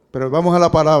Pero vamos a la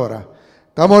palabra.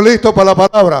 ¿Estamos listos para la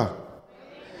palabra?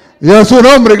 Y a su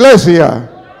nombre, iglesia.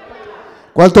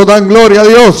 ¿Cuánto dan gloria a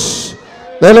Dios?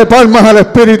 Dele palmas al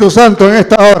Espíritu Santo en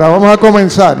esta hora. Vamos a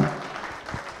comenzar.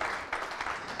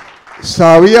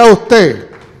 ¿Sabía usted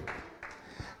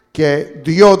que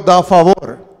Dios da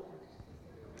favor?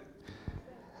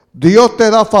 Dios te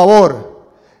da favor.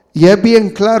 Y es bien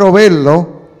claro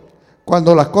verlo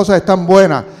cuando las cosas están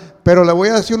buenas. Pero le voy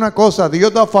a decir una cosa.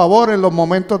 Dios da favor en los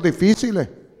momentos difíciles.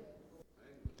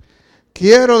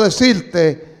 Quiero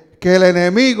decirte que el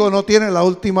enemigo no tiene la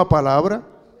última palabra.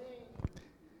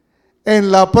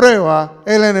 En la prueba,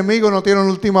 el enemigo no tiene la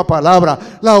última palabra.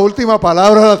 La última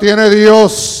palabra la tiene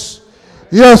Dios.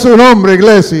 Y a su nombre,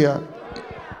 iglesia.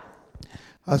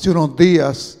 Hace unos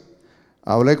días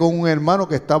hablé con un hermano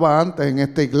que estaba antes en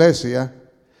esta iglesia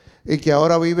y que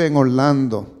ahora vive en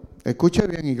Orlando. Escuche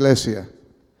bien, iglesia.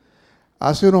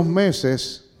 Hace unos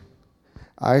meses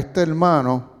a este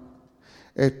hermano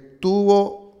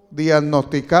estuvo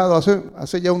diagnosticado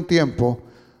hace ya un tiempo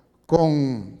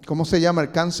con, ¿cómo se llama?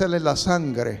 El cáncer en la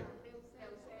sangre.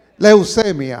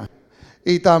 Leucemia.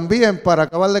 Y también, para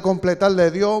acabar de completar, le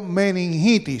dio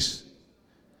meningitis.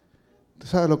 ¿Usted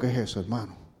sabe lo que es eso,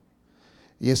 hermano?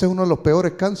 Y ese es uno de los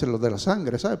peores cánceres, los de la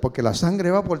sangre, ¿sabe? Porque la sangre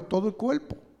va por todo el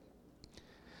cuerpo.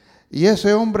 Y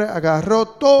ese hombre agarró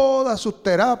todas sus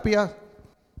terapias,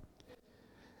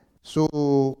 sus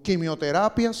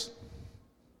quimioterapias.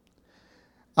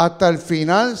 Hasta el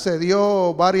final se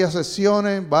dio varias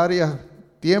sesiones, varios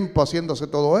tiempos haciéndose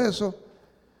todo eso.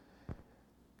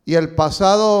 Y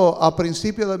a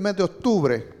principios del mes de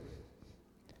octubre,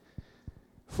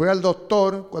 fue al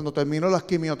doctor cuando terminó las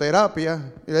quimioterapias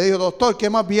y le dijo: doctor, ¿qué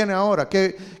más viene ahora?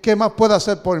 ¿Qué más puede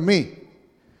hacer por mí?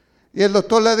 Y el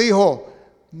doctor le dijo: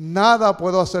 nada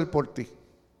puedo hacer por ti.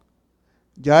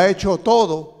 Ya he hecho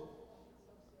todo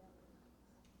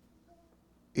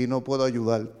y no puedo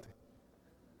ayudarte.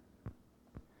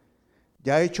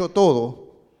 Ya he hecho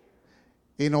todo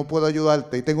y no puedo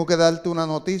ayudarte. Y tengo que darte una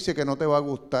noticia que no te va a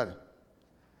gustar.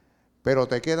 Pero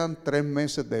te quedan 3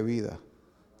 meses de vida.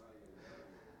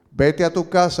 Vete a tu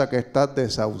casa que estás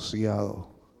desahuciado.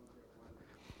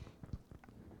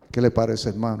 ¿Qué le parece,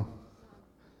 hermano?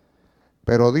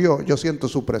 Pero Dios, yo siento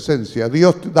su presencia.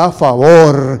 Dios da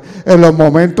favor en los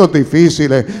momentos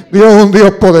difíciles. Dios es un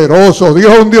Dios poderoso.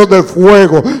 Dios es un Dios de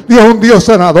fuego. Dios es un Dios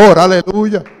sanador.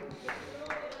 Aleluya.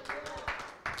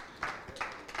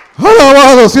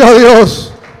 Alabado sea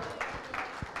Dios.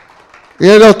 Y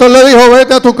el doctor le dijo: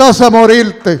 vete a tu casa a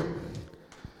morirte.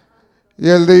 Y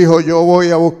él dijo: yo voy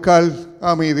a buscar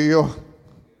a mi Dios.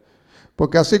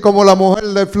 Porque así como la mujer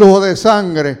del flujo de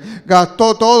sangre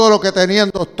gastó todo lo que tenía en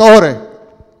doctores,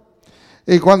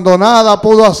 y cuando nada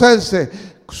pudo hacerse,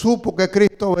 supo que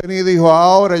Cristo venía y dijo: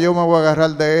 ahora yo me voy a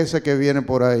agarrar de ese que viene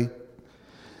por ahí.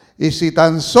 Y si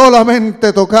tan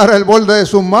solamente tocara el borde de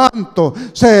su manto,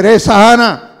 seré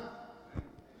sana.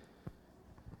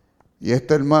 Y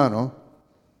este hermano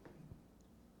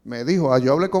me dijo,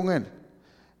 yo hablé con él,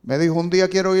 me dijo: un día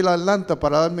quiero ir a Atlanta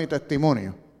para dar mi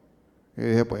testimonio. Y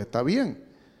dije: pues está bien.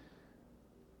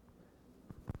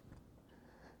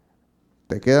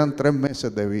 Te quedan 3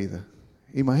 meses de vida.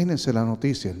 Imagínense la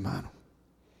noticia, hermano.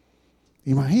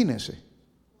 Imagínense.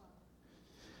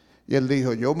 Y él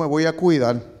dijo: yo me voy a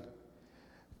cuidar,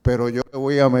 pero yo le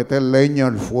voy a meter leña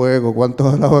al fuego.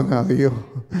 ¿Cuántos alaban a Dios?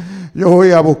 Yo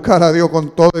voy a buscar a Dios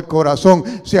con todo el corazón,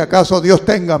 si acaso Dios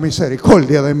tenga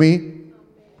misericordia de mí.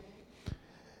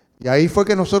 Y ahí fue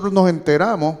que nosotros nos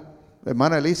enteramos,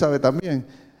 hermana Elizabeth también,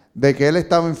 de que él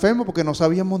estaba enfermo, porque no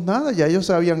sabíamos nada. Ya ellos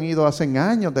se habían ido hace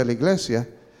años de la iglesia.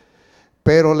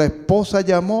 Pero la esposa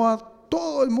llamó a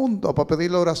todo el mundo para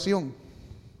pedirle oración.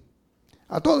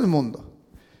 A todo el mundo.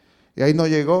 Y ahí nos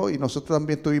llegó y nosotros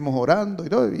también estuvimos orando.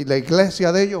 Y la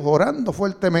iglesia de ellos orando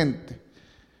fuertemente.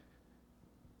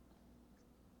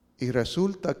 Y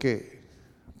resulta que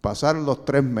pasaron los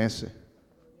 3 meses.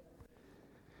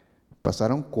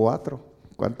 Pasaron 4.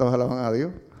 ¿Cuántos alaban a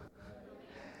Dios?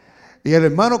 Y el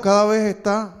hermano cada vez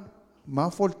está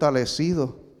más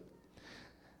fortalecido.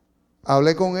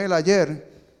 Hablé con él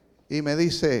ayer y me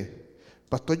dice: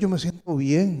 pastor, yo me siento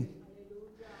bien.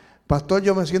 Pastor,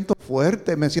 yo me siento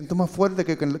fuerte. Me siento más fuerte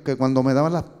que cuando me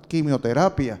daban las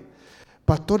quimioterapias.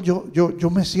 Pastor, yo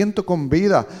me siento con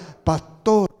vida.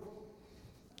 Pastor,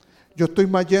 yo estoy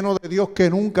más lleno de Dios que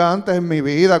nunca antes en mi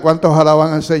vida. ¿Cuántos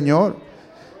alaban al Señor?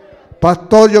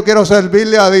 Pastor, yo quiero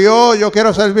servirle a Dios. Yo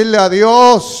quiero servirle a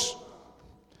Dios.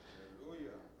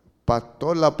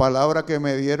 Pastor, la palabra que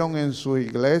me dieron en su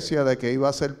iglesia de que iba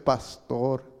a ser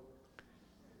pastor.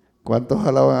 ¿Cuántos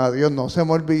alaban a Dios? No se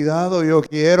me ha olvidado. Yo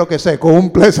quiero que se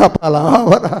cumpla esa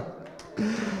palabra.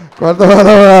 ¿Cuánto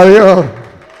alaban a Dios?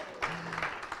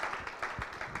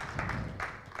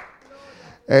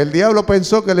 El diablo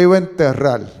pensó que le iba a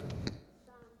enterrar.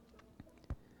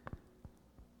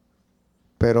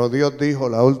 Pero Dios dijo,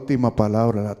 la última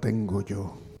palabra la tengo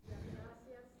yo.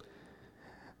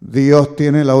 Dios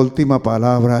tiene la última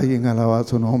palabra. Alguien alaba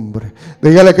su nombre.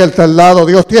 Dígale que él está al lado.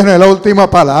 Dios tiene la última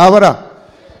palabra.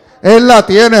 Él la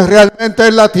tiene, realmente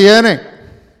Él la tiene.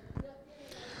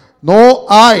 No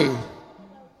hay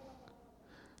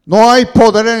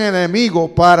poder en el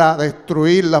enemigo para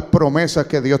destruir las promesas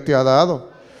que Dios te ha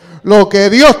dado. Lo que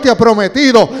Dios te ha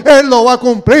prometido, Él lo va a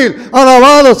cumplir.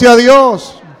 Alabado sea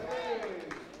Dios.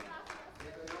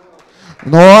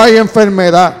 No hay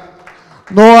enfermedad,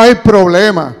 no hay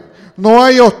problema, no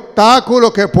hay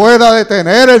obstáculo que pueda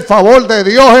detener el favor de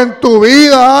Dios en tu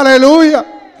vida. Aleluya.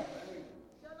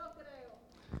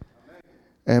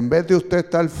 En vez de usted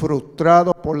estar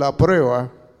frustrado por la prueba,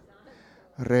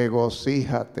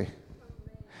 regocíjate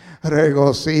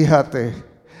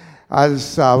al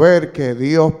saber que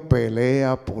Dios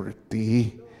pelea por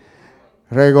ti.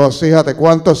 Regocíjate.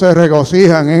 ¿Cuántos se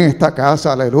regocijan en esta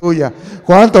casa? Aleluya.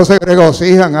 ¿Cuántos se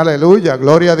regocijan? Aleluya.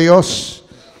 Gloria a Dios.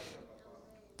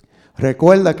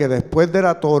 Recuerda que después de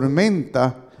la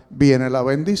tormenta viene la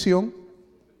bendición.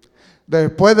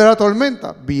 Después de la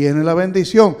tormenta viene la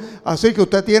bendición. Así que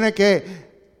usted tiene que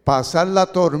pasar la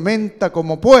tormenta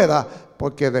como pueda,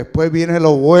 porque después viene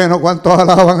lo bueno. ¿Cuántos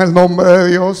alaban el nombre de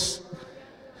Dios?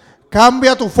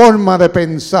 Cambia tu forma de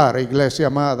pensar, iglesia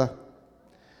amada.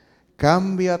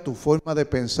 Cambia tu forma de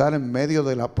pensar en medio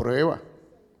de la prueba.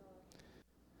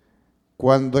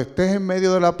 Cuando estés en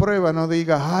medio de la prueba, no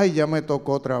digas, ay, ya me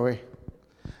tocó otra vez.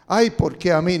 Ay, ¿por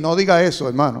qué a mí? No diga eso,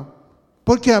 hermano.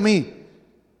 ¿Por qué a mí?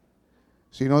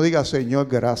 Si no diga, Señor,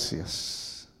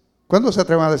 gracias. ¿Cuándo se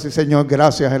atreven a decir, Señor,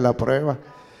 gracias en la prueba?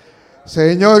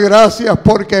 Señor, gracias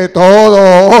porque todo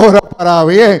obra para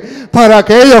bien, para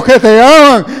aquellos que te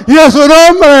aman y a su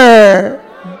nombre.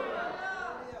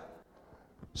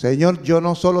 Señor, yo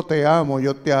no solo te amo,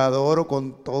 yo te adoro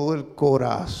con todo el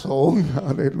corazón.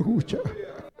 Aleluya.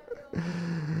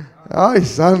 Ay,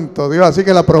 santo Dios. Así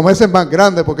que la promesa es más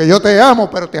grande porque yo te amo,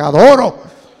 pero te adoro.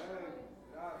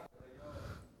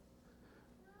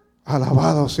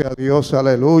 Alabado sea Dios,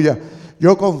 aleluya.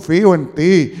 Yo confío en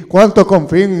ti. ¿Cuántos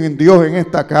confían en Dios en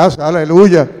esta casa?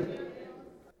 Aleluya.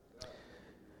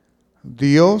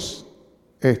 Dios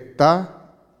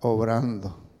está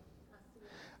obrando.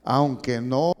 Aunque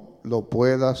no lo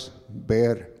puedas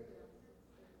ver,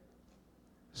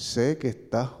 sé que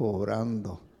estás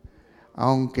obrando.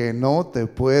 Aunque no te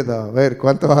pueda ver.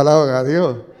 ¿Cuántos alaban a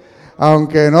Dios?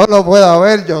 Aunque no lo pueda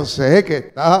ver, yo sé que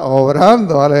está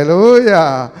obrando.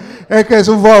 Aleluya. Es que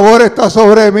su favor está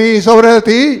sobre mí y sobre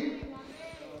ti.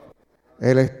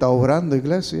 Él está obrando,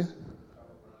 iglesia.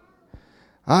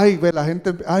 Ay, ve la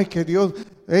gente, ay, que Dios,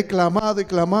 he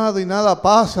clamado y nada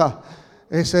pasa.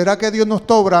 ¿Será que Dios no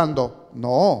está obrando?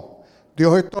 No,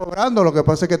 Dios está obrando, lo que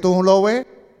pasa es que tú no lo ves.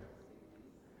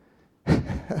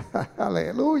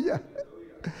 Aleluya.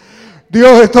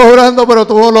 Dios está obrando, pero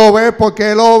tú no lo ves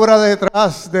porque Él obra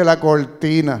detrás de la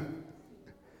cortina.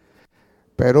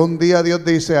 Pero un día Dios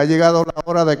dice, ha llegado la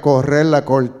hora de correr la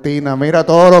cortina. Mira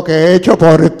todo lo que he hecho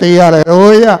por ti,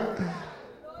 aleluya.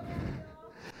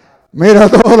 Mira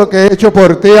todo lo que he hecho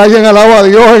por ti. ¿Alguien alaba a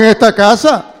Dios en esta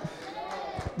casa?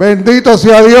 Bendito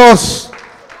sea Dios.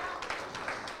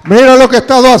 Mira lo que he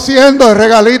estado haciendo. El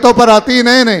regalito para ti,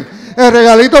 nene. El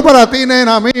regalito para ti,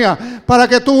 nena mía. Para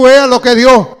que tú veas lo que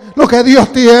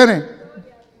Dios tiene.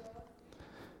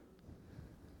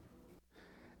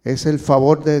 Es el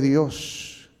favor de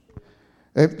Dios.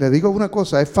 Le digo una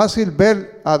cosa. Es fácil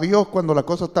ver a Dios cuando las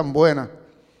cosas están buenas.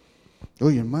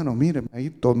 Oye, hermano, mire, me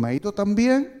ha ido tan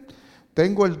bien.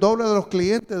 Tengo el doble de los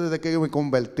clientes desde que me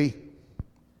convertí.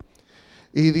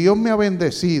 Y Dios me ha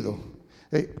bendecido.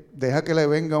 Deja que le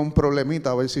venga un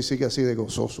problemita a ver si sigue así de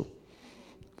gozoso.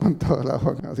 ¿Cuánto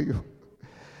alaban a Dios?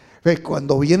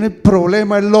 Cuando viene el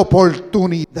problema es la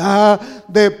oportunidad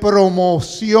de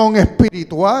promoción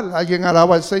espiritual. ¿Alguien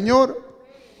alaba al Señor?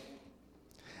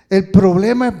 El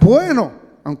problema es bueno,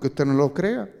 aunque usted no lo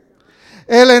crea.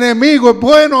 El enemigo es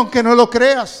bueno, aunque no lo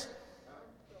creas.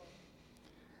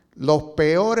 Los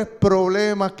peores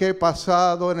problemas que he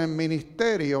pasado en el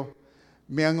ministerio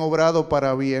me han obrado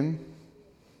para bien.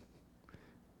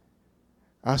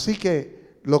 Así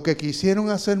que lo que quisieron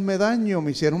hacerme daño,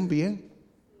 me hicieron bien.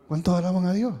 ¿Cuántos alaban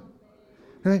a Dios?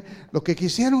 Los que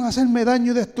quisieron hacerme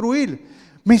daño y destruir,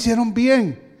 me hicieron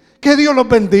bien. Que Dios los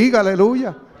bendiga,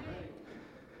 aleluya.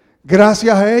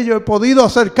 Gracias a ellos he podido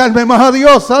acercarme más a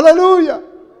Dios, aleluya.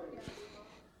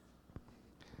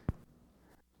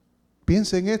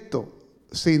 Piensen esto,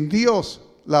 sin Dios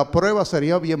la prueba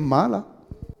sería bien mala.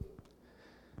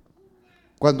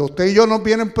 Cuando usted y yo nos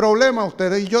vienen problemas,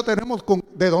 usted y yo tenemos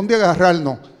de dónde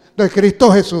agarrarnos, de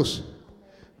Cristo Jesús.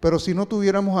 Pero si no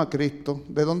tuviéramos a Cristo,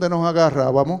 ¿de dónde nos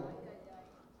agarrábamos?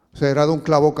 Será de un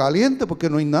clavo caliente, porque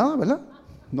no hay nada, ¿verdad?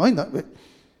 No hay nada.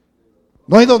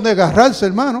 No hay donde agarrarse,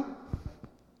 hermano.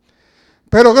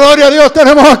 Pero gloria a Dios,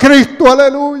 tenemos a Cristo,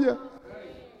 aleluya.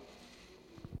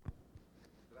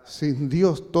 Sin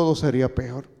Dios todo sería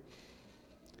peor.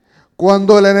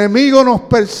 Cuando el enemigo nos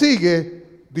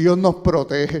persigue, Dios nos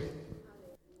protege.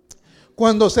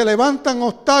 Cuando se levantan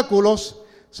obstáculos,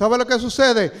 ¿sabe lo que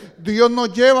sucede? Dios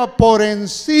nos lleva por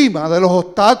encima de los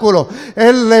obstáculos.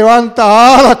 Él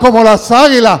levanta alas como las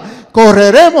águilas.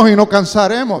 Correremos y no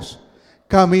cansaremos.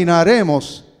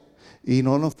 Caminaremos y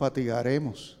no nos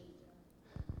fatigaremos.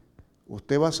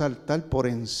 Usted va a saltar por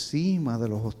encima de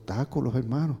los obstáculos,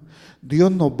 hermano. Dios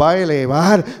nos va a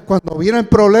elevar. Cuando viene el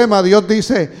problema, Dios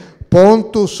dice, pon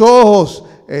tus ojos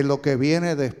en lo que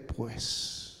viene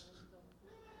después.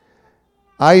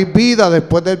 Hay vida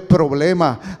después del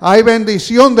problema. Hay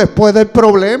bendición después del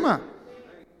problema.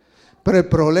 Pero el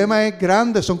problema es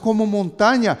grande, son como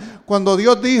montañas. Cuando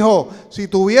Dios dijo, si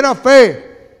tuviera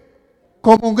fe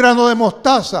como un grano de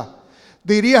mostaza,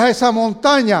 dirías a esa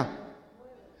montaña,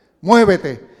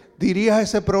 muévete. Dirías a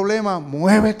ese problema,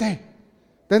 muévete.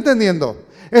 ¿Está entendiendo?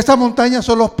 Esas montañas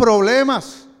son los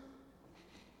problemas.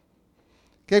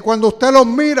 Que cuando usted los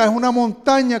mira es una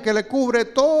montaña que le cubre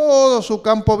todo su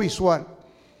campo visual.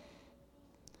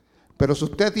 Pero si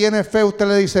usted tiene fe, usted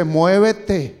le dice,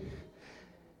 muévete.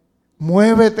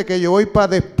 Muévete que yo voy para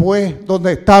después,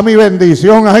 donde está mi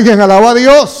bendición. Alguien alaba a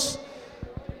Dios.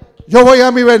 Yo voy a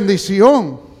mi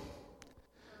bendición.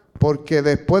 Porque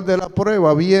después de la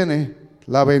prueba viene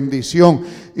la bendición.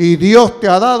 Y Dios te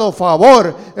ha dado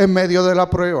favor en medio de la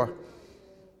prueba.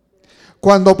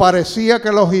 Cuando parecía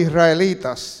que los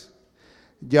israelitas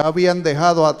ya habían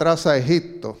dejado atrás a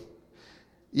Egipto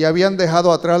y habían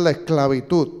dejado atrás la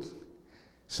esclavitud,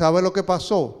 ¿sabe lo que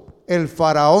pasó? El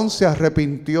faraón se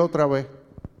arrepintió otra vez.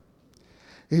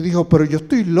 Y dijo, pero yo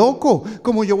estoy loco.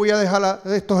 ¿Cómo yo voy a dejar a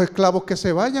estos esclavos que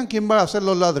se vayan? ¿Quién va a hacer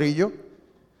los ladrillos?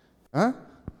 ¿Ah?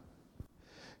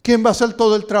 ¿Quién va a hacer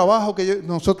todo el trabajo que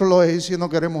nosotros los egipcios no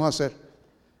queremos hacer?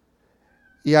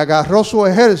 Y agarró su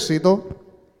ejército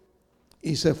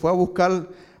y se fue a buscar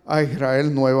a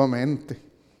Israel nuevamente.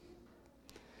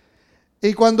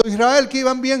 Y cuando Israel, que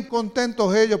iban bien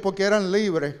contentos ellos porque eran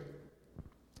libres,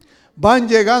 van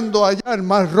llegando allá al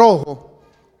Mar Rojo.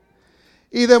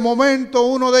 Y de momento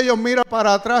uno de ellos mira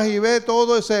para atrás y ve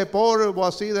todo ese polvo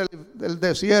así del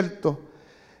desierto.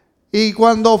 Y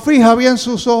cuando fija bien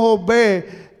sus ojos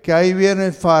ve que ahí viene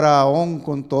el faraón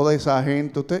con toda esa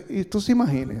gente. Usted se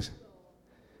imagina,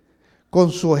 con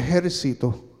su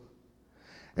ejército.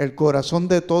 El corazón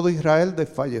de todo Israel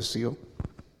desfalleció.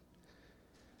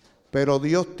 Pero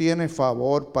Dios tiene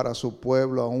favor para su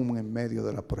pueblo aún en medio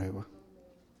de la prueba.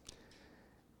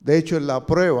 De hecho, en la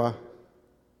prueba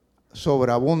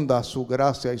sobreabunda su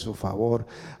gracia y su favor.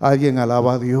 Alguien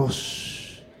alaba a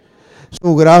Dios.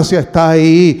 Su gracia está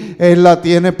ahí. Él la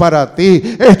tiene para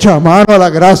ti. Echa mano a la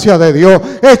gracia de Dios.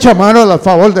 Echa mano al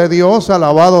favor de Dios.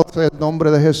 Alabado sea el nombre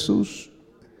de Jesús.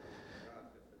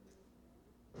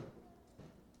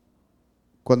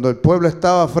 Cuando el pueblo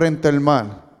estaba frente al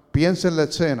mar, piensa en la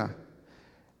escena.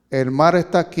 El mar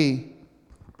está aquí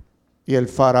y el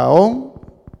faraón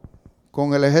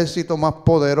con el ejército más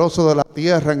poderoso de la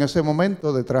tierra en ese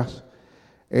momento detrás,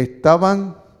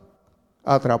 estaban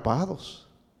atrapados.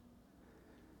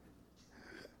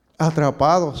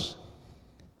 Atrapados.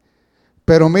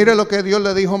 Pero mire lo que Dios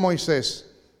le dijo a Moisés.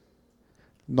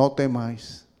 No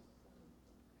temáis.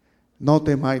 No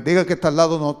temáis. Diga que está al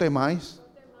lado, no temáis.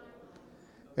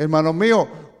 Hermanos míos,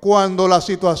 cuando la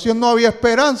situación no había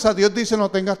esperanza, Dios dice no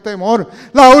tengas temor.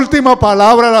 La última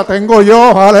palabra la tengo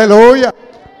yo. Aleluya.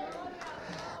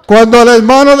 Cuando al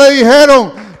hermano le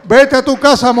dijeron, vete a tu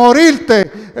casa a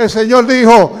morirte, el Señor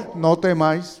dijo, no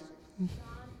temáis.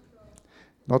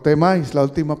 No temáis, la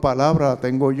última palabra la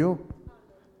tengo yo.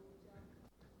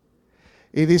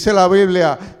 Y dice la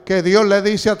Biblia que Dios le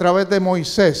dice a través de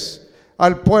Moisés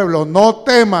al pueblo, no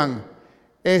teman,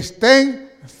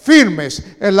 estén firmes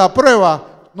en la prueba.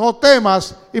 No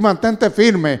temas y mantente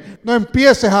firme. No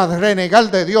empieces a renegar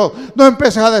de Dios. No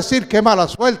empieces a decir qué mala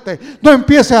suerte. No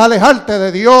empieces a alejarte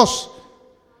de Dios.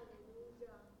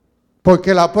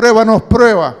 Porque la prueba nos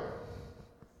prueba.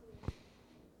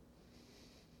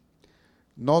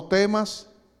 No temas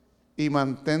y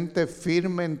mantente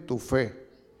firme en tu fe.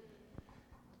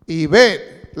 Y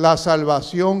ve la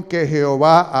salvación que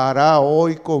Jehová hará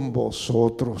hoy con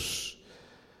vosotros.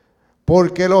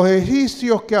 porque los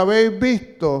egipcios que habéis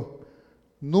visto,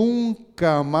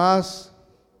 nunca más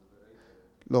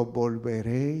los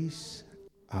volveréis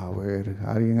a ver.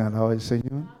 ¿Alguien alaba al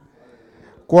Señor?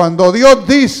 Cuando Dios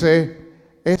dice,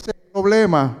 ese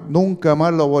problema nunca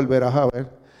más lo volverás a ver.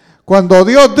 Cuando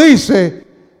Dios dice,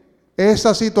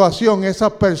 esa situación,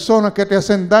 esas personas que te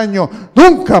hacen daño,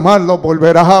 nunca más lo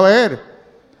volverás a ver.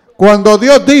 Cuando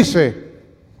Dios dice,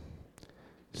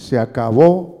 se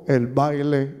acabó el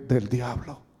baile del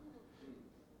diablo.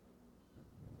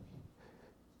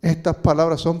 Estas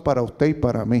palabras son para usted y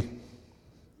para mí.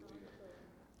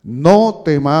 No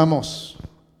temamos,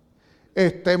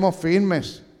 estemos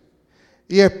firmes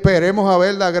y esperemos a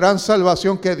ver la gran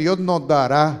salvación que Dios nos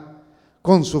dará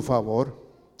con su favor.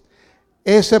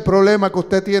 Ese problema que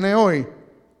usted tiene hoy,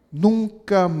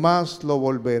 nunca más lo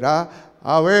volverá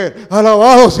a ver.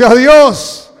 Alabado sea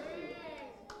Dios.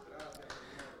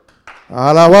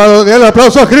 Alabado, el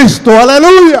aplauso a Cristo,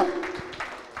 aleluya.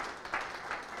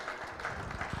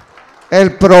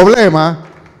 El problema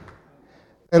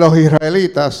de los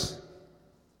israelitas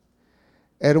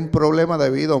era un problema de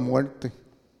vida o muerte.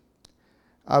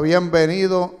 Habían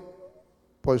venido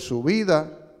por su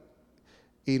vida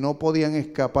y no podían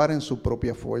escapar en su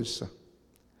propia fuerza.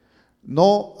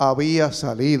 No había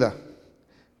salida.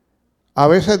 A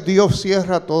veces Dios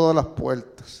cierra todas las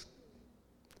puertas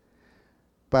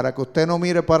para que usted no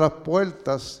mire para las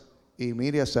puertas y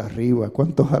mire hacia arriba.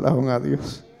 ¿Cuántos alaban a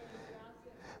Dios?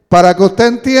 Para que usted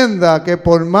entienda que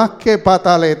por más que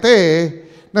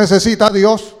pataletee, necesita a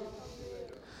Dios.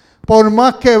 Por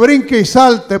más que brinque y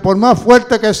salte, por más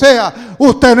fuerte que sea,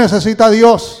 usted necesita a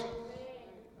Dios.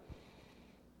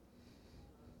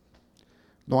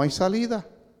 No hay salida.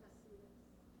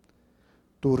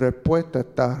 Tu respuesta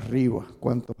está arriba.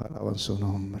 ¿Cuántos alaban su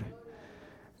nombre?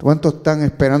 ¿Cuántos están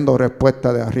esperando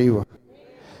respuesta de arriba?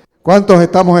 ¿Cuántos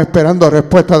estamos esperando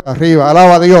respuesta de arriba?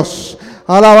 Alaba a Dios.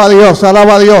 Alaba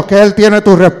a Dios, que Él tiene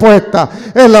tu respuesta.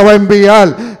 Él la va a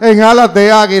enviar en alas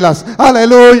de águilas.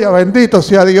 Aleluya, bendito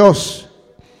sea Dios.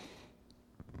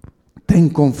 Ten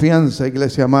confianza,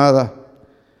 iglesia amada.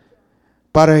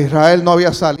 Para Israel no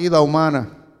había salida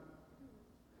humana.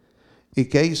 ¿Y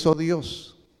qué hizo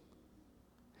Dios?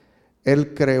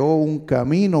 Él creó un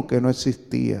camino que no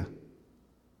existía.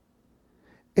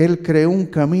 Él creó un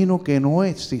camino que no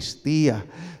existía.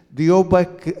 Dios va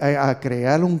a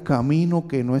crear un camino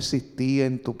que no existía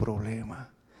en tu problema.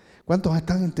 ¿Cuántos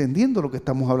están entendiendo lo que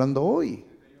estamos hablando hoy?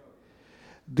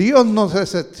 Dios no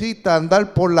necesita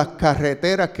andar por las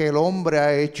carreteras que el hombre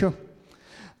ha hecho.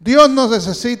 Dios no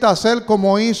necesita hacer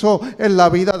como hizo en la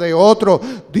vida de otro.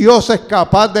 Dios es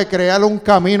capaz de crear un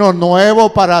camino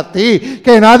nuevo para ti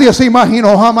que nadie se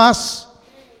imaginó jamás.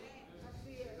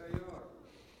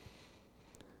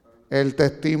 El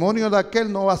testimonio de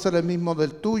aquel no va a ser el mismo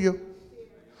del tuyo.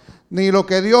 Ni lo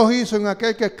que Dios hizo en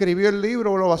aquel que escribió el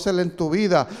libro lo va a hacer en tu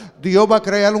vida. Dios va a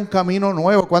crear un camino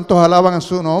nuevo. ¿Cuántos alaban a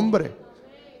su nombre?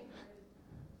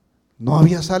 No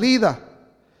había salida.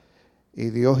 Y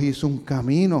Dios hizo un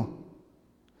camino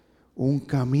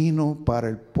para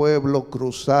el pueblo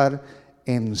cruzar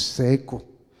en seco.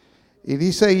 Y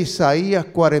dice Isaías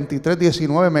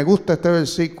 43:19, me gusta este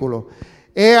versículo.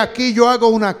 He aquí yo hago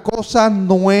una cosa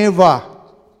nueva.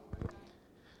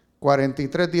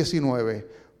 43:19.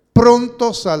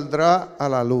 Pronto saldrá a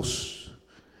la luz.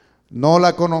 No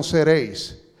la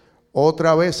conoceréis.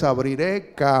 Otra vez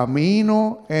abriré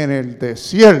camino en el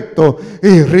desierto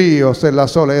y ríos en la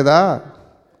soledad.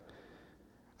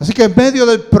 Así que en medio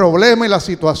del problema y la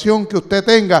situación que usted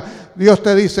tenga, Dios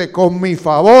te dice, con mi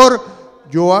favor,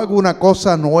 yo hago una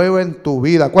cosa nueva en tu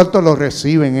vida. ¿Cuántos lo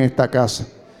reciben en esta casa?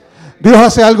 Dios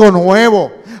hace algo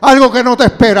nuevo, algo que no te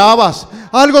esperabas,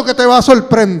 algo que te va a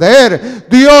sorprender.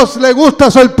 Dios le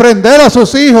gusta sorprender a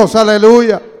sus hijos,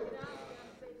 aleluya.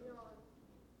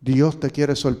 Dios te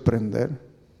quiere sorprender.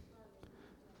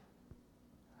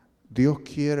 Dios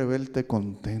quiere verte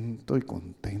contento y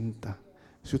contenta.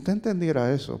 Si usted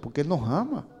entendiera eso, porque Él nos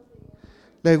ama.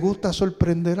 Le gusta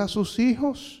sorprender a sus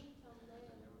hijos.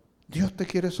 Dios te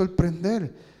quiere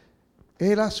sorprender.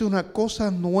 Él hace una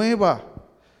cosa nueva.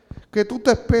 Que tú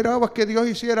te esperabas que Dios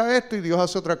hiciera esto y Dios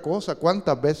hace otra cosa.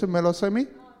 ¿Cuántas veces me lo hace a mí?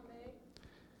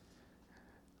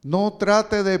 No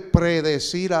trate de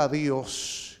predecir a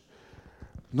Dios.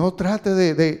 No trate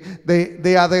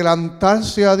de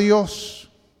adelantarse a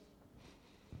Dios.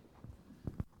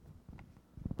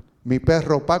 Mi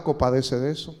perro Paco padece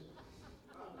de eso.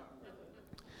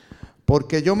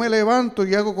 Porque yo me levanto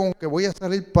y hago como que voy a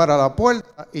salir para la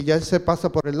puerta y ya él se pasa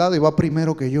por el lado y va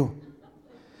primero que yo.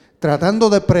 Tratando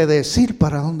de predecir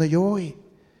para dónde yo voy.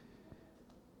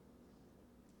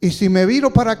 Y si me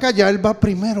viro para acá, ya Él va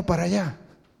primero para allá.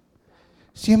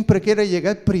 Siempre quiere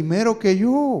llegar primero que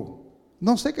yo.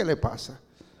 No sé qué le pasa.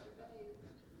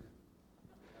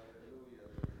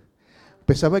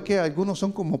 Pues sabe que algunos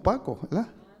son como Paco, ¿verdad?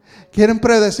 Quieren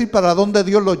predecir para dónde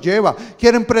Dios los lleva.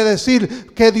 Quieren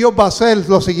predecir que Dios va a hacer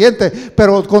lo siguiente.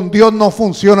 Pero con Dios no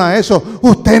funciona eso.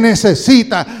 Usted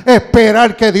necesita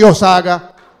esperar que Dios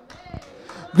haga.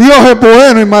 Dios es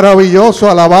bueno y maravilloso.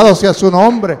 Alabado sea su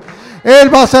nombre.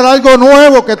 Él va a hacer algo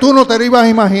nuevo que tú no te ibas a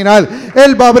imaginar.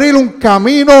 Él va a abrir un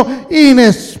camino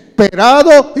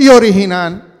inesperado y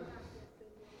original.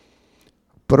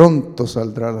 Pronto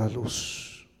saldrá la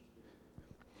luz.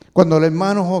 Cuando el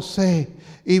hermano José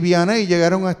y Vianey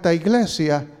llegaron a esta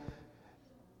iglesia,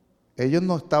 ellos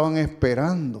no estaban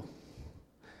esperando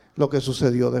lo que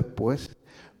sucedió después,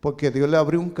 porque Dios le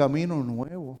abrió un camino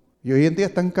nuevo. Y hoy en día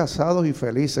están casados y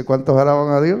felices. ¿Cuántos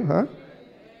alaban a Dios?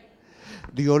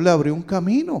 Dios le abrió un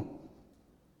camino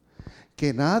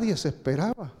que nadie se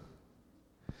esperaba.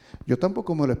 Yo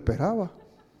tampoco me lo esperaba.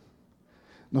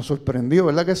 Nos sorprendió,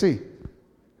 ¿verdad que sí?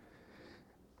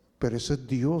 Pero eso es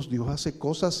Dios. Dios hace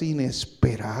cosas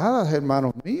inesperadas,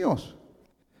 hermanos míos.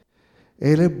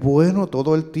 Él es bueno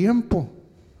todo el tiempo.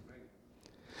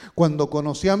 Cuando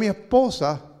conocí a mi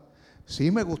esposa,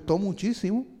 sí me gustó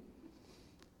muchísimo.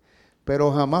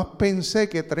 Pero jamás pensé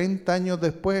que 30 años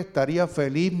después estaría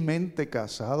felizmente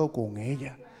casado con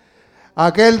ella.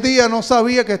 Aquel día no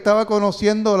sabía que estaba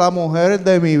conociendo la mujer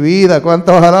de mi vida.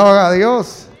 ¿Cuántos alaban a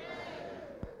Dios?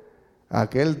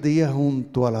 Aquel día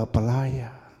junto a la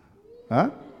playa.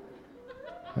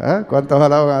 ¿Cuántos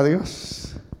alaban a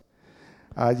Dios?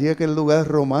 Allí aquel lugar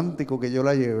romántico que yo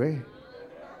la llevé.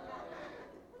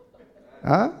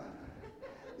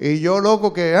 Y yo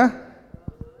loco que,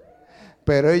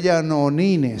 pero ella no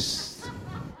nines.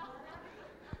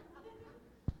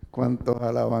 ¿Cuántos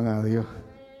alaban a Dios?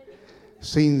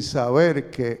 Sin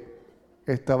saber que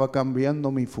estaba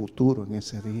cambiando mi futuro en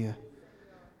ese día.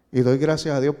 Y doy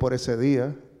gracias a Dios por ese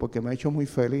día, porque me ha hecho muy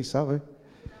feliz, ¿sabe?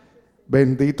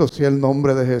 Bendito sea el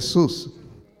nombre de Jesús.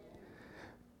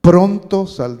 Pronto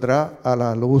saldrá a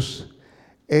la luz.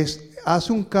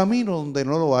 Hace un camino donde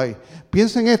no lo hay.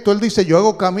 Piensen esto, Él dice, yo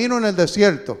hago camino en el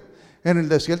desierto. En el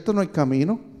desierto no hay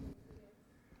camino.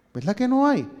 ¿Verdad que no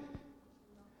hay?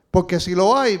 Porque si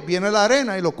lo hay, viene la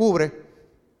arena y lo cubre.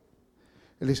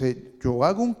 Él dice, yo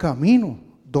hago un camino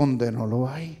donde no lo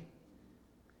hay.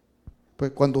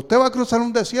 Pues cuando usted va a cruzar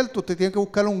un desierto, usted tiene que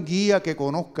buscar un guía que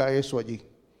conozca eso allí.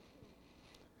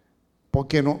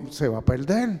 Porque no se va a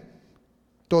perder.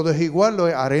 Todo es igual,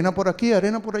 arena por aquí,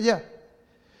 arena por allá.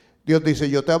 Dios dice,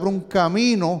 yo te abro un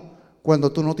camino cuando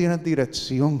tú no tienes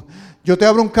dirección. Yo te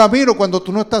abro un camino cuando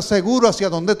tú no estás seguro hacia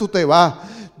dónde tú te vas.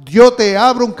 Yo te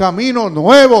abro un camino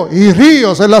nuevo y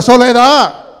ríos en la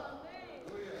soledad.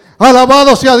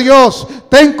 Alabado sea Dios.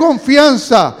 Ten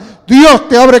confianza. Dios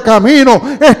te abre camino.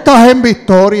 Estás en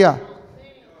victoria.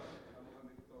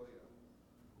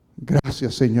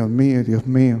 Gracias, Señor mío y Dios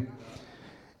mío.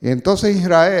 Y entonces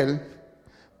Israel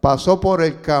pasó por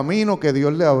el camino que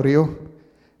Dios le abrió,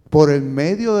 por el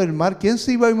medio del mar. ¿Quién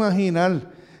se iba a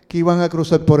imaginar que iban a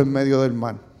cruzar por el medio del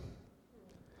mar?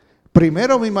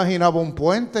 Primero me imaginaba un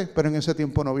puente, pero en ese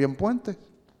tiempo no había un puente.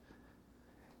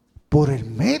 Por el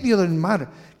medio del mar.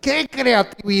 ¡Qué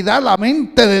creatividad! La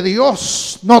mente de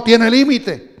Dios no tiene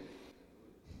límite.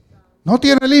 No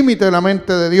tiene límite la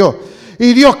mente de Dios.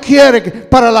 Y Dios quiere que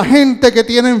para la gente que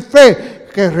tienen fe,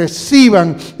 que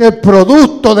reciban el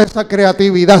producto de esa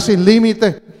creatividad sin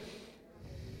límite.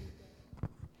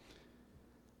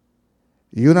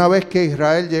 Y una vez que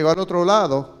Israel llegó al otro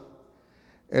lado,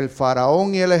 el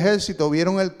faraón y el ejército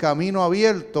vieron el camino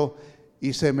abierto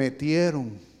y se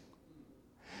metieron.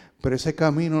 Pero ese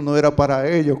camino no era para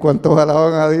ellos. ¿Cuántos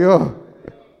alaban a Dios?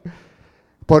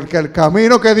 Porque el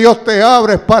camino que Dios te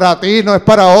abre es para ti, no es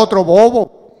para otro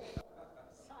bobo.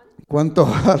 ¿Cuántos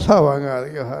alaban a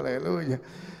Dios? Aleluya.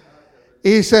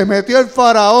 Y se metió el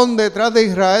faraón detrás de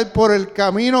Israel por el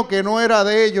camino que no era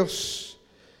de ellos.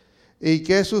 ¿Y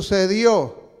qué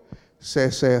sucedió?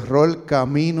 Se cerró el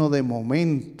camino de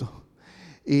momento.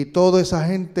 Y toda esa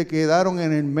gente quedaron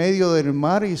en el medio del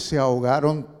mar y se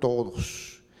ahogaron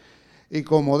todos. Y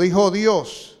como dijo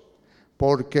Dios,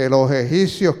 porque los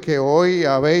egipcios que hoy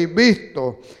habéis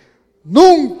visto,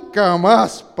 nunca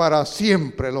más para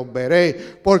siempre los veréis,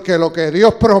 porque lo que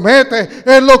Dios promete,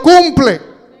 Él lo cumple.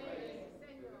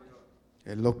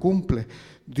 Él lo cumple.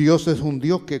 Dios es un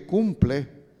Dios que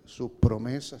cumple sus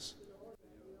promesas.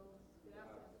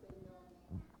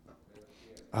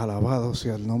 Alabado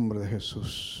sea el nombre de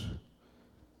Jesús.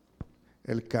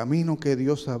 El camino que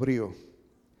Dios abrió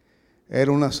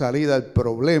era una salida al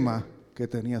problema que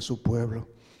tenía su pueblo.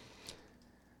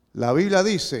 La Biblia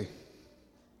dice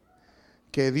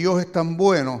que Dios es tan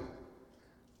bueno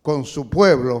con su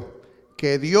pueblo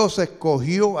que Dios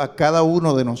escogió a cada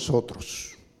uno de nosotros.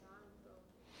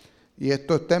 Y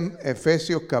esto está en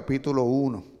Efesios capítulo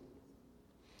 1.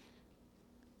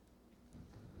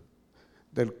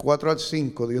 Del 4 al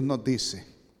 5 Dios nos dice: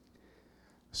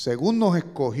 según nos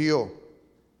escogió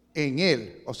en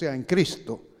Él, o sea, en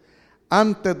Cristo,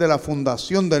 antes de la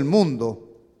fundación del mundo.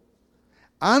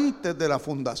 Antes de la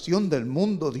fundación del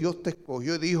mundo, Dios te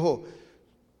escogió y dijo: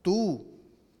 tú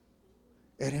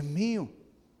eres mío,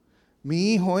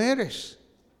 mi hijo eres.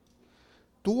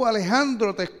 Tú,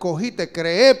 Alejandro, te escogí, te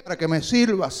creé para que me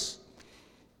sirvas.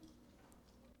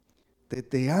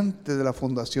 Desde antes de la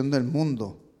fundación del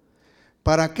mundo.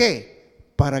 ¿Para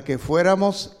qué? Para que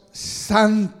fuéramos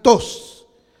santos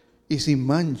y sin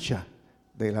mancha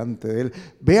delante de Él.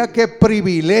 Vea qué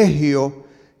privilegio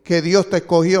que Dios te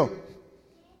escogió.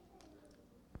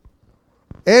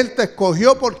 Él te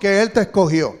escogió porque Él te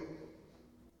escogió.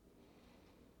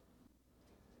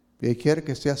 Y Él quiere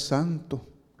que seas santo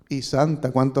y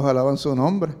santa. ¿Cuántos alaban su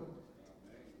nombre?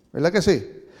 ¿Verdad que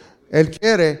sí? Él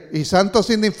quiere, y santo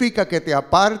significa que te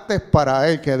apartes para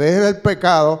Él, que dejes el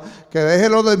pecado, que dejes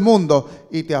lo del mundo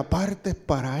y te apartes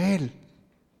para Él.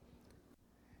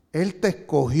 Él te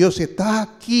escogió. Si estás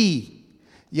aquí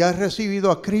y has recibido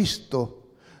a Cristo,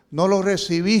 no lo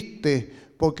recibiste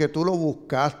porque tú lo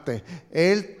buscaste.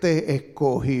 Él te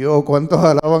escogió. ¿Cuántos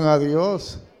alaban a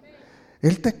Dios?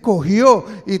 Él te escogió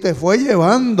y te fue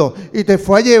llevando y te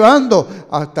fue llevando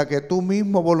hasta que tú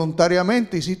mismo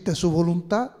voluntariamente hiciste su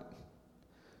voluntad.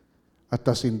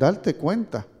 Hasta sin darte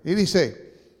cuenta. Y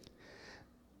dice,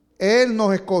 Él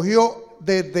nos escogió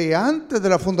desde antes de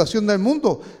la fundación del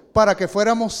mundo para que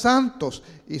fuéramos santos.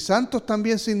 Y santos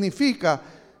también significa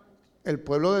el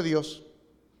pueblo de Dios.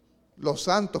 Los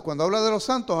santos, cuando habla de los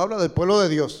santos, habla del pueblo de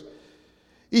Dios.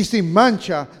 Y sin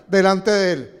mancha delante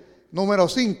de Él. Número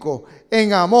 5,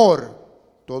 en amor.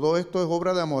 Todo esto es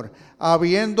obra de amor.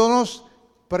 Habiéndonos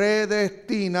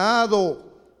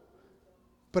predestinado.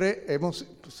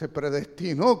 Se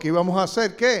predestinó que íbamos a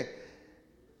ser, ¿qué?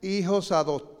 Hijos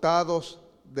adoptados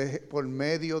por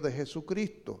medio de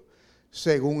Jesucristo,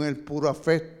 según el puro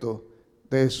afecto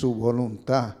de su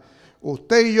voluntad.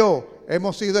 Usted y yo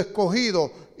hemos sido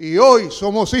escogidos y hoy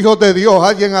somos hijos de Dios.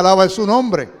 Alguien alaba su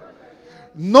nombre.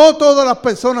 No todas las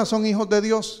personas son hijos de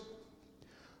Dios.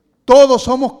 Todos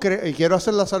somos, y quiero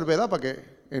hacer la salvedad para que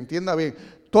entienda bien,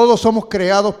 todos somos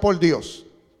creados por Dios.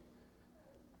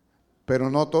 Pero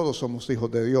no todos somos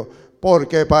hijos de Dios.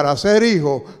 Porque para ser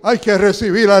hijo hay que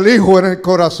recibir al Hijo en el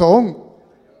corazón.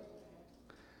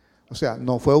 O sea,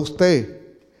 no fue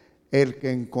usted el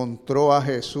que encontró a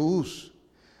Jesús.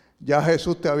 Ya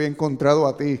Jesús te había encontrado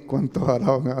a ti. ¿Cuántos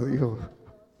alaban a Dios?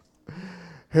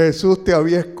 Jesús te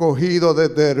había escogido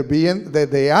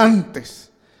desde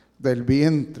antes del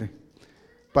vientre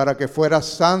para que fueras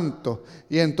santo,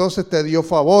 y entonces te dio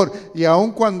favor. Y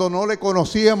aun cuando no le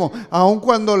conocíamos, aun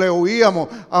cuando le huíamos,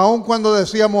 aun cuando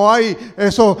decíamos, ay,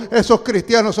 esos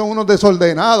cristianos son unos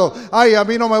desordenados, ay, a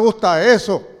mí no me gusta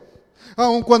eso,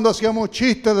 aun cuando hacíamos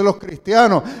chistes de los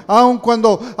cristianos, aun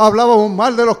cuando hablábamos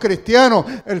mal de los cristianos,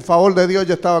 el favor de Dios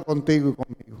ya estaba contigo y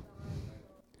conmigo.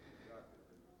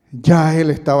 Ya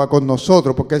Él estaba con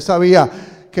nosotros, porque Él sabía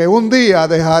que un día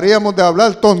dejaríamos de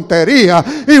hablar tonterías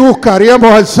y buscaríamos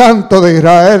al Santo de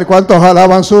Israel. ¿Cuántos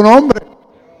alaban su nombre?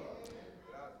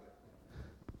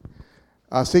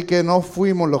 Así que no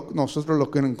fuimos nosotros los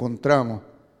que nos encontramos.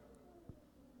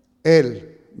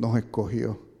 Él nos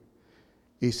escogió.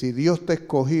 Y si Dios te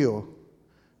escogió,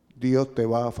 Dios te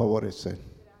va a favorecer.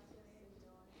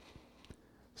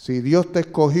 Si Dios te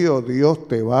escogió, Dios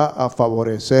te va a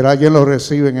favorecer. ¿Alguien lo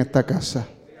recibe en esta casa?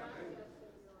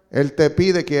 Él te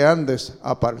pide que andes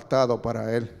apartado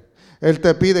para Él. Él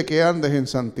te pide que andes en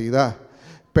santidad.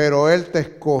 Pero Él te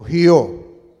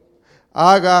escogió.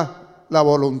 Haga la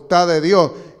voluntad de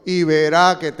Dios y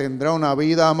verá que tendrá una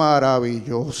vida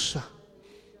maravillosa.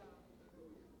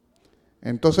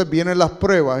 Entonces vienen las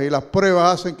pruebas, y las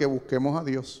pruebas hacen que busquemos a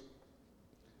Dios.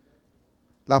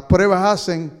 Las pruebas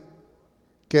hacen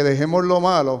que dejemos lo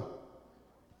malo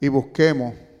y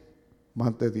busquemos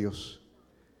más de Dios.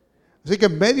 Así que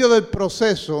en medio del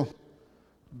proceso,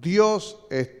 Dios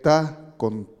está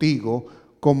contigo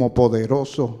como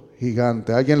poderoso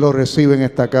gigante. ¿Alguien lo recibe en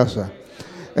esta casa?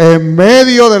 En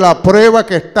medio de la prueba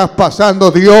que estás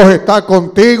pasando, Dios está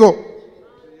contigo.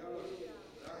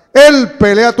 Él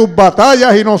pelea tus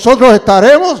batallas y nosotros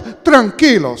estaremos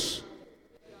tranquilos.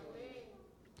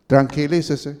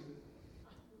 Tranquilícese.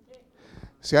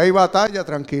 Si hay batalla,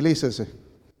 tranquilícese.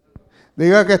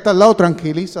 Diga que está al lado,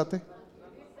 tranquilízate.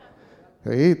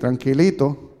 Sí,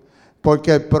 tranquilito.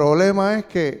 Porque el problema es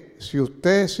que si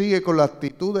usted sigue con la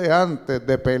actitud de antes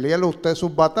de pelearle usted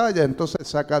sus batallas, entonces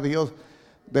saca a Dios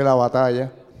de la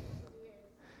batalla.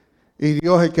 Y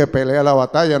Dios es el que pelea la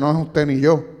batalla, no es usted ni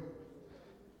yo.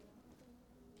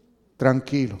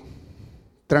 Tranquilo,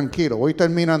 tranquilo. Voy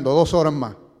terminando 2 horas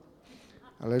más.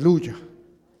 Aleluya.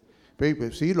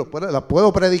 Sí, la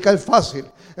puedo predicar fácil.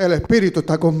 El Espíritu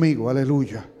está conmigo.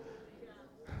 Aleluya.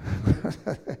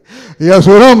 Y a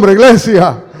su nombre,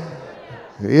 iglesia.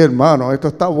 Sí, hermano, esto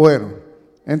está bueno.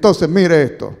 Entonces, mire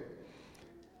esto.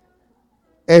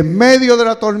 En medio de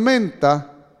la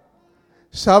tormenta,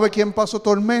 ¿sabe quién pasó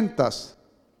tormentas?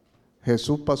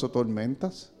 Jesús pasó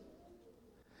tormentas.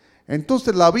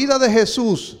 Entonces, la vida de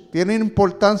Jesús tiene una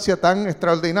importancia tan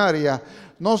extraordinaria,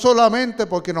 no solamente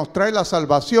porque nos trae la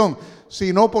salvación,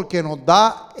 sino porque nos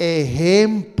da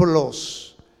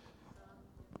ejemplos.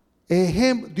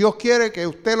 Dios quiere que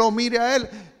usted lo mire a Él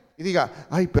y diga,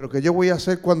 ay, pero ¿qué yo voy a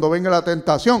hacer cuando venga la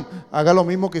tentación? Haga lo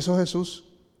mismo que hizo Jesús.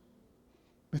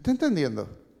 ¿Me está entendiendo?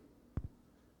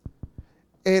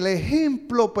 El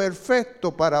ejemplo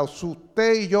perfecto para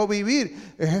usted y yo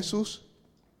vivir es Jesús.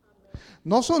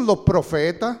 No son los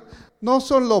profetas, no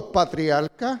son los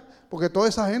patriarcas, porque toda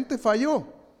esa gente falló.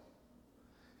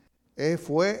 Él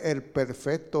fue el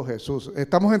perfecto Jesús.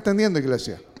 ¿Estamos entendiendo,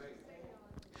 iglesia?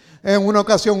 En una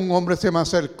ocasión un hombre se me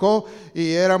acercó y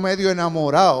era medio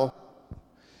enamorado.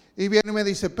 Y viene y me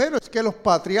dice, pero es que los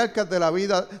patriarcas de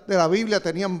la Biblia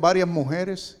tenían varias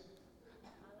mujeres.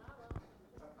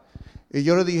 Y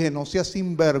yo le dije, no seas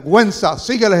sinvergüenza,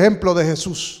 sigue el ejemplo de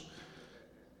Jesús.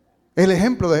 El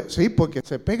ejemplo de, sí, porque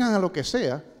se pegan a lo que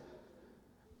sea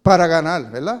para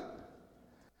ganar, ¿verdad?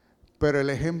 Pero el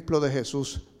ejemplo de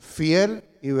Jesús, fiel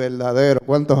y verdadero.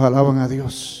 ¿Cuántos alaban a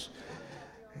Dios?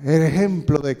 El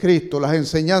ejemplo de Cristo, las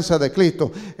enseñanzas de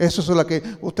Cristo, eso es lo que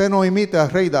usted no imite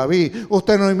al rey David,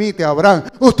 usted no imite a Abraham,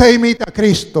 usted imita a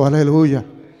Cristo, aleluya.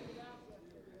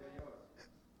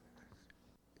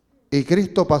 Y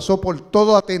Cristo pasó por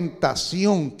toda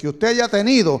tentación que usted haya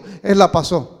tenido, Él la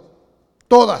pasó,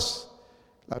 todas.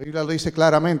 La Biblia lo dice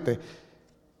claramente.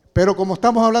 Pero como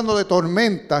estamos hablando de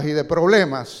tormentas y de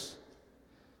problemas,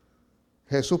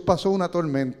 Jesús pasó una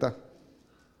tormenta.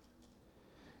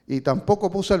 Y tampoco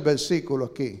puse el versículo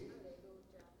aquí.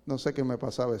 No sé qué me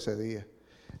pasaba ese día.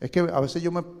 Es que a veces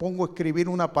yo me pongo a escribir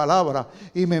una palabra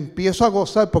y me empiezo a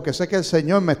gozar porque sé que el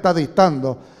Señor me está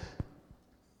dictando.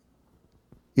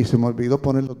 Y se me olvidó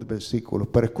poner los versículos.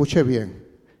 Pero escuche bien.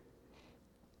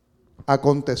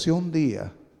 Aconteció un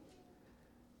día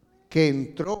que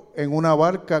entró en una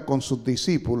barca con sus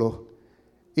discípulos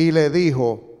y le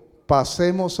dijo,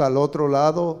 pasemos al otro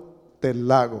lado del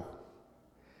lago.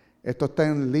 Esto está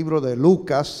en el libro de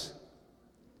Lucas.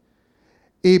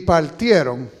 Y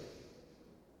partieron.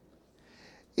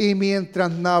 Y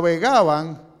mientras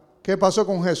navegaban, ¿qué pasó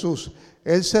con Jesús?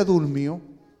 Él se durmió.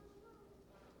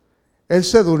 Él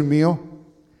se durmió.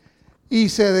 Y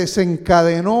se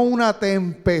desencadenó una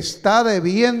tempestad de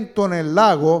viento en el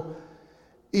lago.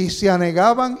 Y se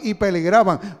anegaban y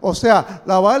peligraban. O sea,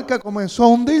 la barca comenzó a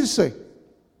hundirse.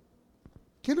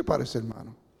 ¿Qué le parece,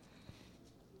 hermano?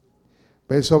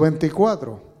 Verso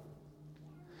 24.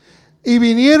 Y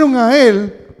vinieron a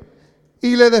él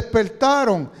y le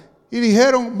despertaron y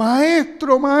dijeron,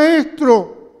 maestro,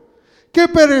 maestro, que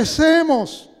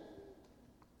perecemos.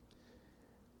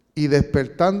 Y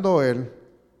despertando él,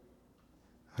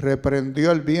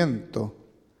 reprendió el viento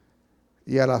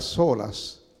y a las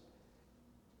olas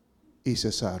y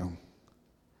cesaron.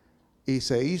 Y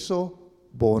se hizo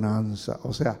bonanza.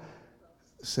 O sea,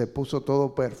 se puso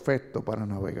todo perfecto para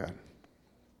navegar.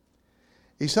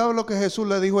 ¿Y sabe lo que Jesús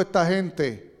le dijo a esta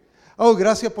gente? Oh,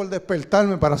 gracias por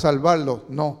despertarme para salvarlo.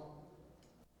 No.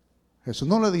 Jesús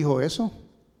no le dijo eso.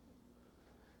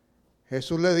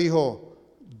 Jesús le dijo,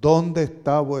 ¿dónde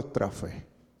está vuestra fe?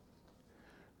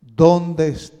 ¿Dónde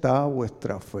está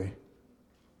vuestra fe?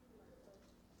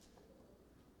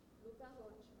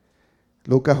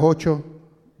 Lucas 8,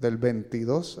 del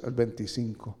 22 al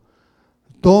 25.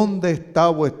 ¿Dónde está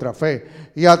vuestra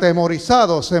fe? Y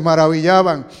atemorizados se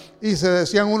maravillaban y se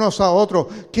decían unos a otros,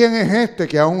 ¿quién es este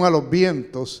que aún a los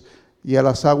vientos y a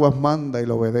las aguas manda y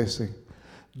lo obedece?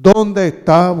 ¿Dónde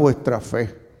está vuestra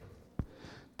fe?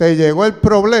 Te llegó el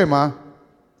problema,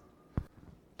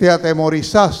 te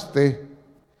atemorizaste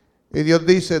y Dios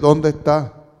dice, ¿dónde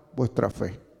está vuestra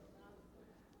fe?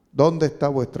 ¿Dónde está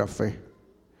vuestra fe?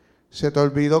 Se te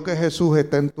olvidó que Jesús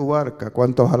está en tu barca.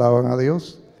 ¿Cuántos alaban a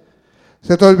Dios?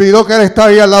 Se te olvidó que Él está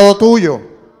ahí al lado tuyo.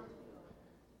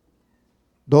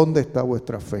 ¿Dónde está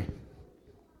vuestra fe?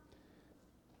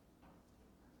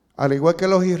 Al igual que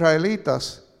los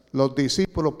israelitas, los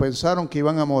discípulos pensaron que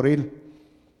iban a morir.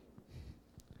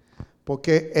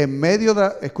 Porque en medio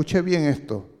de, escuche bien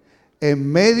esto, en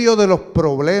medio de los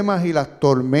problemas y las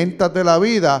tormentas de la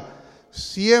vida,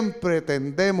 siempre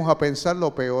tendemos a pensar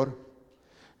lo peor.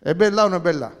 ¿Es verdad o no es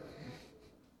verdad?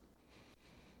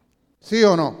 ¿Sí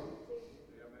o no?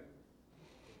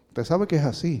 Usted sabe que es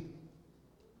así.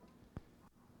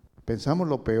 Pensamos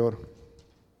lo peor.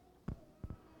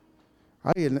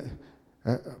 Ay,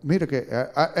 mire que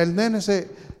el nene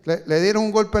le dieron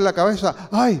un golpe en la cabeza.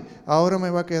 Ay, ahora me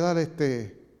va a quedar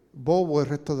bobo el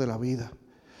resto de la vida.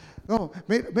 No,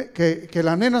 mire, que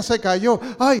la nena se cayó.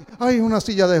 Ay, una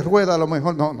silla de ruedas a lo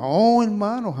mejor. No,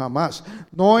 hermano, jamás.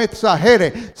 No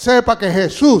exagere. Sepa que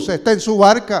Jesús está en su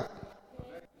barca.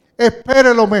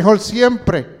 Espere lo mejor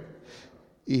siempre.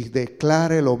 Y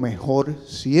declare lo mejor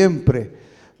siempre.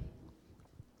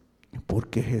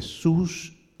 Porque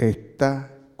Jesús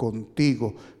está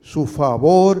contigo. Su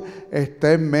favor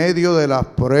está en medio de las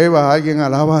pruebas. Alguien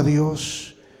alaba a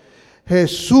Dios.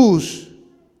 Jesús,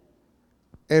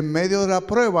 en medio de la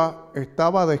prueba,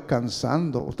 estaba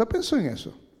descansando. ¿Usted pensó en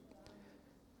eso?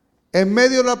 En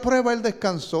medio de la prueba, Él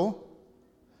descansó.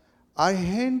 Hay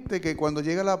gente que cuando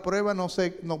llega la prueba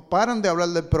no paran de hablar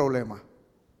del problema.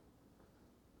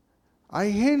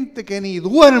 Hay gente que ni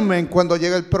duermen cuando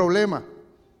llega el problema.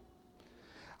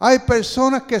 Hay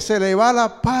personas que se le va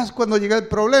la paz cuando llega el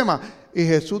problema. Y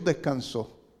Jesús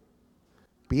descansó.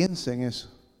 Piensa en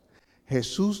eso.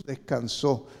 Jesús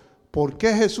descansó. ¿Por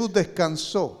qué Jesús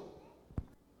descansó?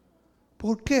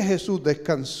 ¿Por qué Jesús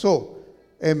descansó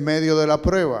en medio de la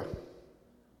prueba?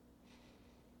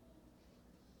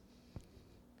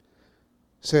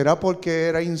 ¿Será porque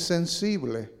era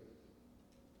insensible?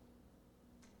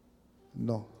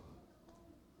 No.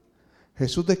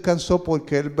 Jesús descansó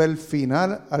porque Él ve el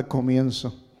final al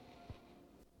comienzo.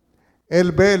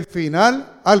 Él ve el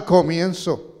final al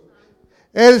comienzo.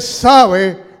 Él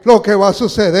sabe lo que va a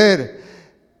suceder.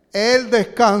 Él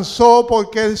descansó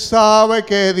porque Él sabe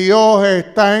que Dios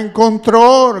está en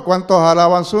control. ¿Cuántos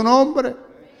alaban su nombre?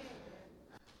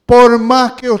 Por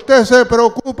más que usted se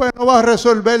preocupe, no va a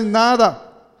resolver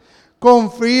nada.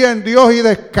 Confía en Dios y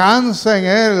descansa en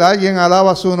Él. Alguien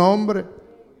alaba su nombre.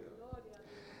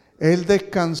 Él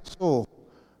descansó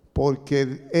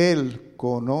porque Él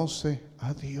conoce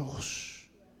a Dios.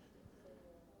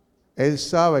 Él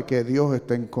sabe que Dios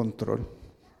está en control.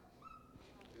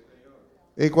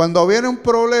 Y cuando viene un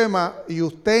problema y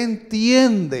usted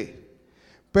entiende,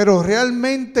 pero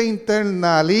realmente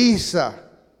internaliza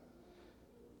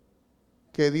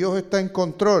que Dios está en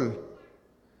control,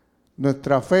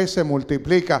 nuestra fe se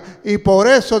multiplica. Y por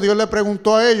eso Dios le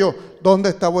preguntó a ellos, ¿dónde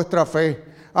está vuestra fe?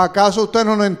 ¿Acaso ustedes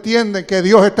no entienden que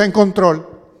Dios está en control?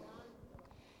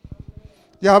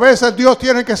 Y a veces Dios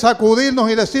tiene que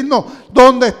sacudirnos y decirnos,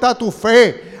 ¿dónde está tu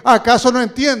fe? ¿Acaso no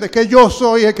entiendes que yo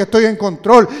soy el que estoy en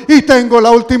control y tengo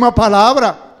la última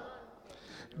palabra?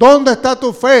 ¿Dónde está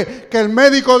tu fe? Que el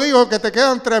médico dijo que te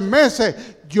quedan 3 meses.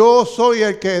 Yo soy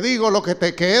el que digo lo que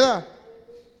te queda.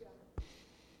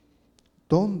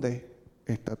 ¿Dónde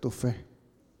está tu fe?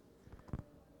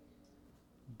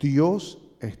 Dios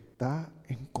está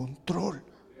en control.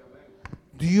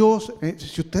 Dios,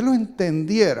 si usted lo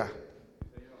entendiera,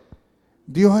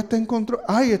 Dios está en control.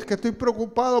 Ay, es que estoy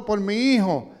preocupado por mi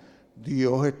hijo.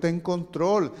 Dios está en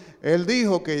control. Él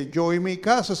dijo que yo y mi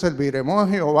casa serviremos a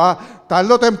Jehová.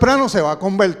 Tarde o temprano se va a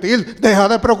convertir. Deja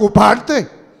de preocuparte.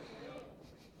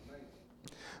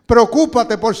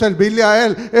 Preocúpate por servirle a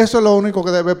Él. Eso es lo único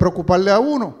que debe preocuparle a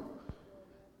uno.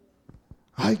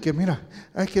 Ay, que mira,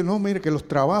 mire que los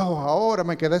trabajos ahora,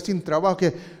 me quedé sin trabajo.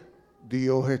 Que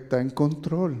Dios está en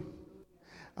control.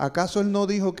 ¿Acaso Él no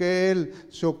dijo que Él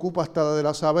se ocupa hasta de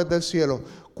las aves del cielo?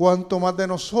 ¿Cuánto más de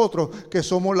nosotros que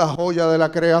somos la joya de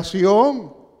la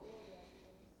creación?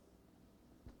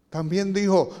 También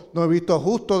dijo, no he visto a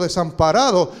justo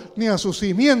desamparado, ni a su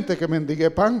simiente que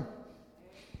mendigue pan.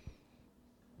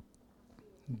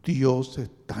 Dios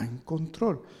está en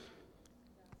control.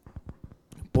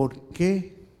 ¿Por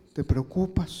qué te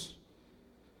preocupas?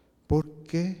 ¿Por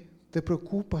qué te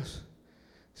preocupas?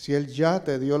 Si Él ya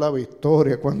te dio la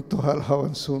victoria, ¿cuántos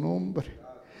alaban su nombre?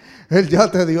 Él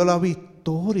ya te dio la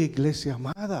victoria, iglesia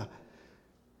amada.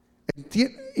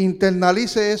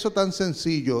 Internalice eso tan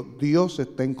sencillo. Dios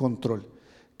está en control.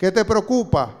 ¿Qué te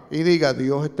preocupa? Y diga,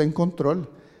 Dios está en control.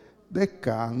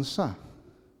 Descansa.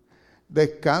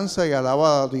 Descansa y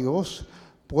alaba a Dios.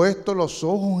 Puesto los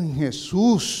ojos en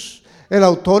Jesús, el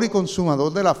autor y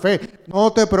consumador de la fe.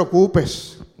 No te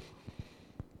preocupes.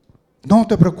 No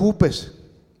te preocupes.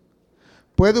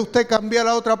 ¿Puede usted cambiar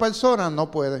a otra persona?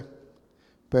 No puede.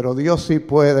 Pero Dios sí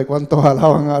puede. ¿Cuántos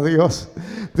alaban a Dios?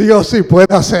 Dios sí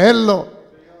puede hacerlo.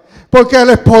 Porque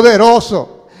Él es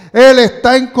poderoso. Él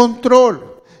está en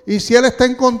control. Y si Él está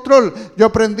en control, yo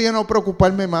aprendí a no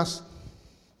preocuparme más.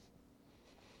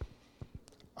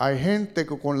 Hay gente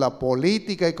que con la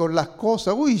política y con las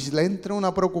cosas, le entra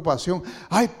una preocupación.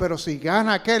 Ay, pero si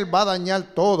gana aquel va a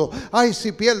dañar todo. Ay,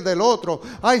 si pierde el otro.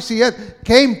 Ay, si él,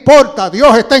 ¿qué importa?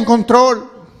 Dios está en control.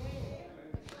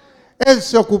 Él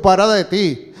se ocupará de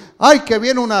ti. Ay, que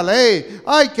viene una ley.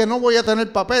 Ay, que no voy a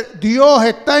tener papel. Dios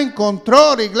está en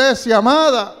control, iglesia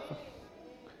amada.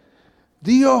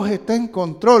 Dios está en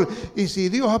control. Y si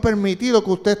Dios ha permitido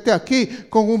que usted esté aquí,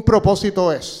 con un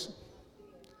propósito es.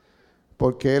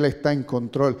 Porque Él está en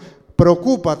control.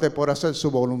 Preocúpate por hacer su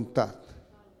voluntad.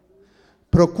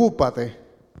 Preocúpate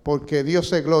porque Dios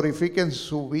se glorifique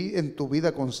en tu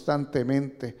vida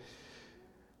constantemente.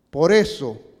 Por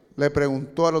eso le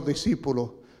preguntó a los discípulos,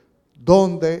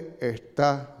 ¿dónde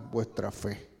está vuestra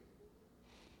fe?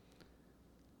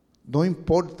 No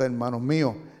importa, hermanos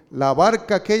míos, la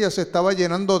barca aquella se estaba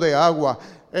llenando de agua,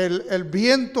 el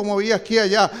viento movía aquí y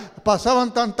allá,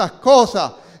 pasaban tantas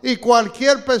cosas. Y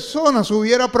cualquier persona se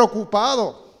hubiera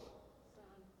preocupado.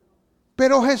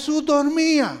 Pero Jesús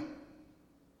dormía.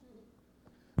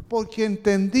 Porque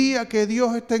entendía que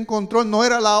Dios está en control. No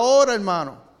era la hora,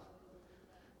 hermano.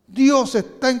 Dios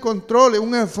está en control. Es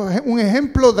un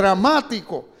ejemplo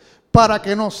dramático para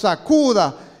que nos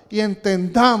sacuda y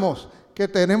entendamos que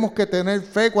tenemos que tener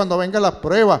fe cuando vengan las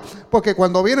pruebas. Porque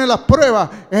cuando vienen las pruebas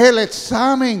es el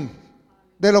examen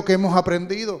de lo que hemos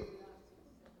aprendido.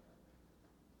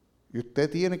 Y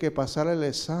usted tiene que pasar el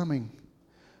examen.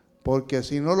 Porque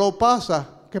si no lo pasa,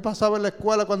 ¿qué pasaba en la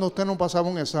escuela cuando usted no pasaba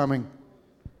un examen?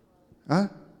 ¿Ah?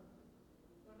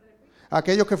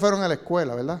 Aquellos que fueron a la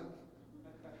escuela, ¿verdad?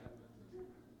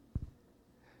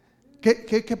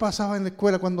 ¿Qué pasaba en la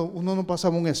escuela cuando uno no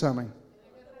pasaba un examen?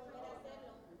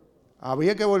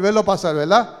 Había que volverlo a pasar,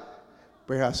 ¿verdad?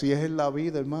 Pues así es en la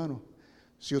vida, hermano.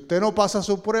 Si usted no pasa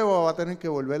su prueba, va a tener que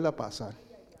volverla a pasar.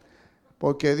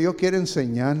 Porque Dios quiere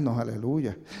enseñarnos,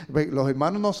 aleluya. Los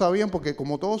hermanos no sabían porque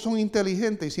como todos son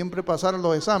inteligentes y siempre pasaron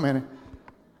los exámenes,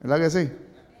 ¿verdad que sí?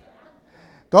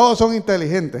 Todos son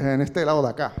inteligentes en este lado de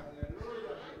acá.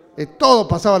 Y todos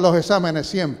pasaban los exámenes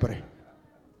siempre.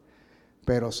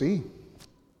 Pero sí,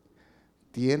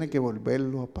 tiene que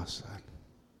volverlo a pasar.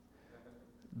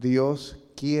 Dios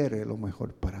quiere lo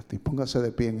mejor para ti. Póngase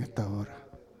de pie en esta hora.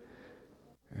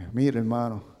 Mire,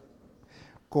 hermano.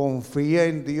 Confía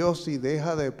en Dios y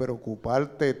deja de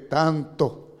preocuparte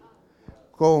tanto.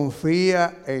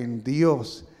 Confía en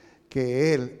Dios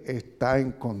que Él está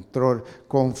en control.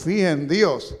 Confía en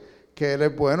Dios que Él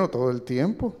es bueno todo el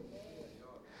tiempo.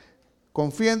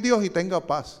 Confía en Dios y tenga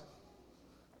paz.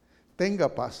 Tenga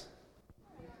paz.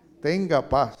 Tenga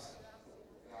paz.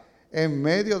 En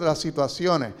medio de las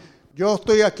situaciones. Yo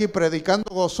estoy aquí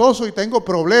predicando gozoso y tengo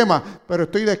problemas, pero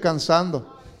estoy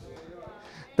descansando.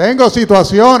 Tengo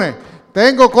situaciones,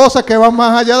 tengo cosas que van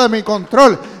más allá de mi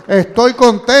control. Estoy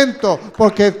contento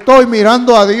porque estoy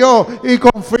mirando a Dios y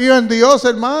confío en Dios,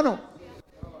 hermano.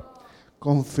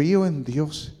 Confío en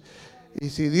Dios. Y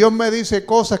si Dios me dice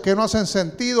cosas que no hacen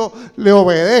sentido, le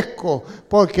obedezco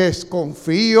porque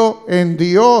confío en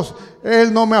Dios.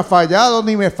 Él no me ha fallado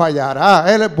ni me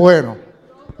fallará. Él es bueno.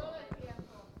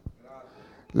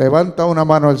 Levanta una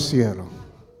mano al cielo.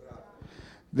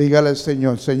 Dígale al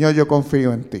Señor, Señor, yo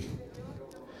confío en ti.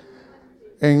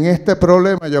 En este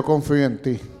problema yo confío en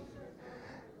ti.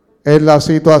 En la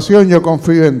situación yo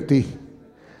confío en ti.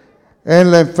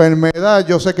 En la enfermedad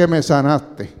yo sé que me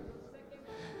sanaste.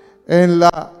 En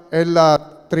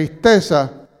la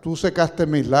tristeza tú secaste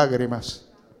mis lágrimas.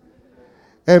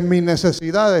 En mis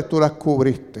necesidades tú las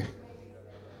cubriste.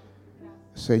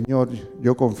 Señor,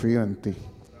 yo confío en ti.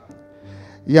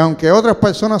 Y aunque otras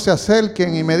personas se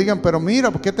acerquen y me digan, pero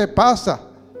mira, ¿qué te pasa?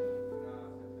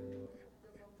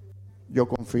 Yo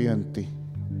confío en ti.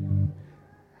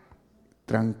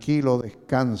 Tranquilo,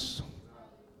 descanso.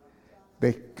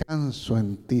 Descanso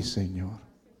en ti, Señor.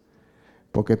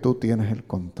 Porque tú tienes el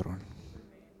control.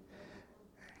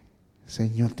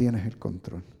 Señor, tienes el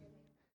control.